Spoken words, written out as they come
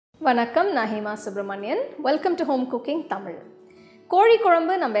வணக்கம், நான் Hema Subramanian. Welcome to home cooking Tamil. கோழி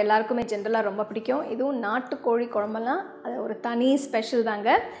குழம்பு நம்ம எல்லாருக்குமே ஜென்ரலாக ரொம்ப பிடிக்கும். இதுவும் நாட்டு கோழி குழம்பெல்லாம் அது ஒரு தனி ஸ்பெஷல்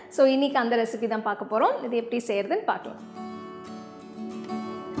தாங்க. ஸோ இன்றைக்கி அந்த ரெசிபி தான் பார்க்க போகிறோம். இது எப்படி செய்கிறதுன்னு பார்க்கலாம்.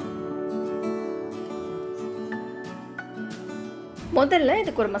 முதல்ல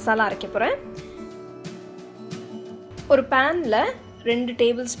இதுக்கு ஒரு மசாலா அரைக்க போகிறேன். ஒரு பேனில் 2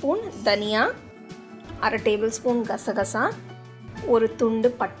 டேபிள் ஸ்பூன் தனியா, 1/2 டேபிள் ஸ்பூன் கசகசா, ஒரு துண்டு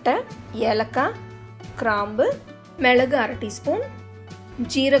பட்டை, ஏலக்காய், கிராம்பு, மிளகு 1/2 டீஸ்பூன்,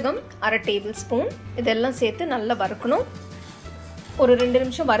 ஜீரகம் 1/2 டேபிள் ஸ்பூன் இதெல்லாம் சேர்த்து நல்லா வறுக்கணும். ஒரு 2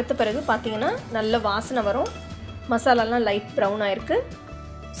 நிமிஷம் வறுத்த பிறகு பார்த்தீங்கன்னா நல்ல வாசனை வரும். மசாலாலாம் லைட் ப்ரௌன் ஆகிருக்கு.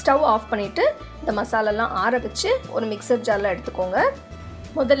 ஸ்டவ் ஆஃப் பண்ணிவிட்டு இந்த மசாலாலாம் ஆற வச்சு ஒரு மிக்சர் ஜாரில் எடுத்துக்கோங்க.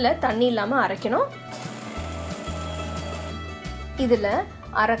 முதல்ல தண்ணி இல்லாமல் அரைக்கணும். இதில்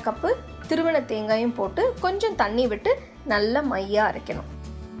 1/2 கப்பு திருவன தேங்காயும் போட்டு கொஞ்சம் தண்ணி விட்டு நல்ல மையாக அரைக்கணும்.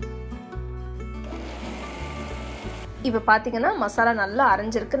 இப்போ பார்த்தீங்கன்னா மசாலா நல்லா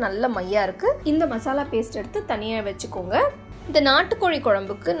அரைஞ்சிருக்கு, நல்ல மையாக இருக்குது. இந்த மசாலா பேஸ்ட் எடுத்து தனியாக வச்சுக்கோங்க. இந்த நாட்டுக்கோழி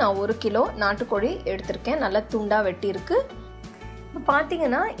குழம்புக்கு நான் 1 கிலோ நாட்டுக்கோழி எடுத்திருக்கேன். நல்லா துண்டாக வெட்டியிருக்கு. இப்போ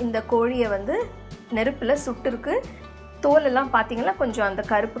பார்த்தீங்கன்னா இந்த கோழியை வந்து நெருப்பில் சுட்டுருக்கு. தோலெல்லாம் பார்த்தீங்கன்னா கொஞ்சம் அந்த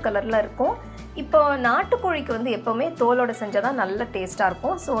கருப்பு கலரில் இருக்கும். இப்போ நாட்டுக்கோழிக்கு வந்து எப்போவுமே தோலோடு செஞ்சால் தான் நல்ல டேஸ்ட்டாக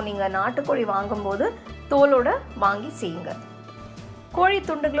இருக்கும். ஸோ நீங்கள் நாட்டுக்கோழி வாங்கும்போது தோலோடு வாங்கி செய்யுங்க. கோழி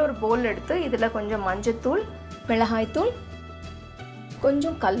துண்டுகளை ஒரு பவுல் எடுத்து இதில் கொஞ்சம் மஞ்சத்தூள், மிளகாய்த்தூள்,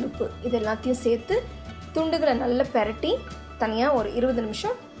 கொஞ்சம் கல்லுப்பு இது எல்லாத்தையும் சேர்த்து துண்டுகளை நல்லா பெரட்டி தனியாக ஒரு 20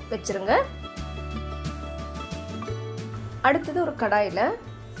 நிமிஷம் வச்சுருங்க. அடுத்தது ஒரு கடாயில்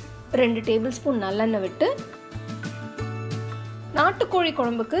 2 டேபிள் ஸ்பூன் நல்லெண்ணெய் விட்டு, நாட்டுக்கோழி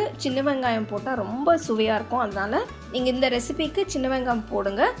குழம்புக்கு சின்ன வெங்காயம் போட்டால் ரொம்ப சுவையாக இருக்கும். அதனால் நீங்கள் இந்த ரெசிபிக்கு சின்ன வெங்காயம்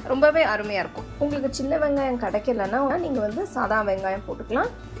போடுங்க, ரொம்பவே அருமையாக இருக்கும். உங்களுக்கு சின்ன வெங்காயம் கிடைக்கலன்னா நீங்கள் வந்து சாதா வெங்காயம்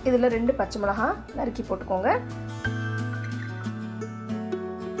போட்டுக்கலாம். இதில் 2 பச்சை மிளகாய் நறுக்கி போட்டுக்கோங்க.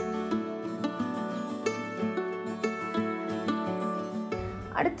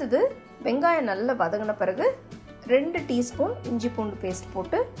 அடுத்தது வெங்காயம் நல்லா வதங்கின பிறகு 2 டீஸ்பூன் இஞ்சி பூண்டு பேஸ்ட்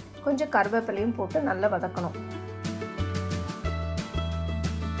போட்டு கொஞ்சம் கருவேப்பிலையும் போட்டு நல்லா வதக்கணும்.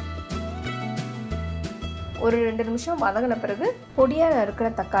 ஒரு 2 நிமிஷம் வதங்கின பிறகு பொடியாக இருக்கிற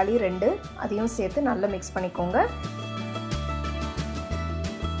தக்காளி 2 அதையும் சேர்த்து நல்லா மிக்ஸ் பண்ணிக்கோங்க.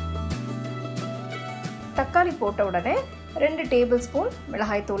 தக்காளி போட்ட உடனே 2 டேபிள் ஸ்பூன்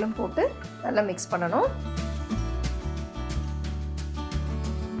மிளகாய் தூளும் போட்டு நல்லா மிக்ஸ் பண்ணணும்.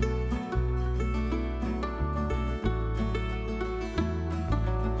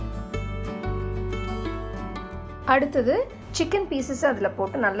 அடுத்தது சிக்கன் பீசஸ் அதில்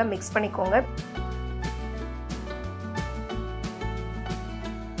போட்டு நல்லா மிக்ஸ் பண்ணிக்கோங்க.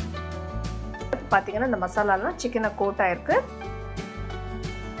 பார்த்தீங்கன்னா இந்த மசாலாலாம் சிக்கனை கோட் ஆயிருக்கு.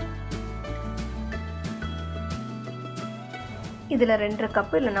 இதில் 2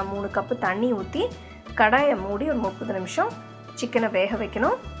 கப்பு இல்லைனா 3 கப்பு தண்ணி ஊற்றி கடாயை மூடி ஒரு 30 நிமிஷம் சிக்கனை வேக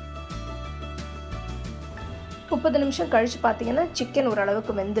வைக்கணும். 30 நிமிஷம் கழித்து பார்த்தீங்கன்னா சிக்கன்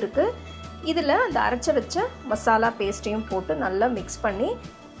ஓரளவுக்கு வெந்திருக்கு. இதில் அந்த அரைச்சி வச்ச மசாலா பேஸ்ட்டையும் போட்டு நல்லா மிக்ஸ் பண்ணி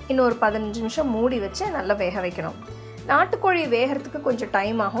இன்னும் ஒரு 15 நிமிஷம் மூடி வச்சு நல்லா வேக வைக்கணும். நாட்டுக்கோழி வேகிறதுக்கு கொஞ்சம்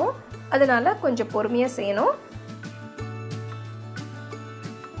டைம் ஆகும், அதனால் கொஞ்சம் பொறுமையாக செய்யணும்.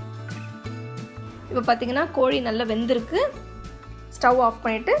 இப்போ பார்த்தீங்கன்னா கோழி நல்லா வெந்திருக்கு. ஸ்டவ் ஆஃப்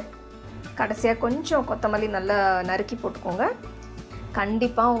பண்ணிவிட்டு கடைசியாக கொஞ்சம் கொத்தமல்லி நல்லா நறுக்கி போட்டுக்கோங்க.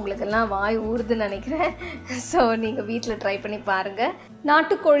 கண்டிப்பாக உங்களுக்கெல்லாம் வாய் ஊறுதுன்னு நினைக்கிறேன். ஸோ நீங்கள் வீட்டில் ட்ரை பண்ணி பாருங்கள்.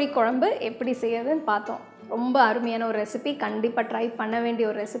 நாட்டுக்கோழி குழம்பு எப்படி செய்யறதுன்னு பார்த்தோம். ரொம்ப அருமையான ஒரு ரெசிபி, கண்டிப்பாக ட்ரை பண்ண வேண்டிய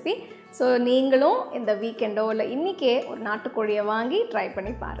ஒரு ரெசிபி. ஸோ நீங்களும் இந்த வீக்கெண்டோ இல்லை இன்றைக்கே ஒரு நாட்டுக்கோழியை வாங்கி ட்ரை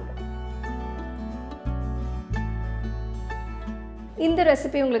பண்ணி பாருங்கள். இந்த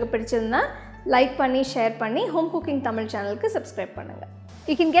ரெசிபி உங்களுக்கு பிடிச்சிருந்தா லைக் பண்ணி ஷேர் பண்ணி ஹோம் குக்கிங் தமிழ் சேனலுக்கு சப்ஸ்கிரைப் பண்ணுங்கள்.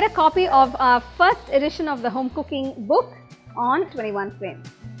 You can get a copy of our first edition of the home cooking book on 21 frames.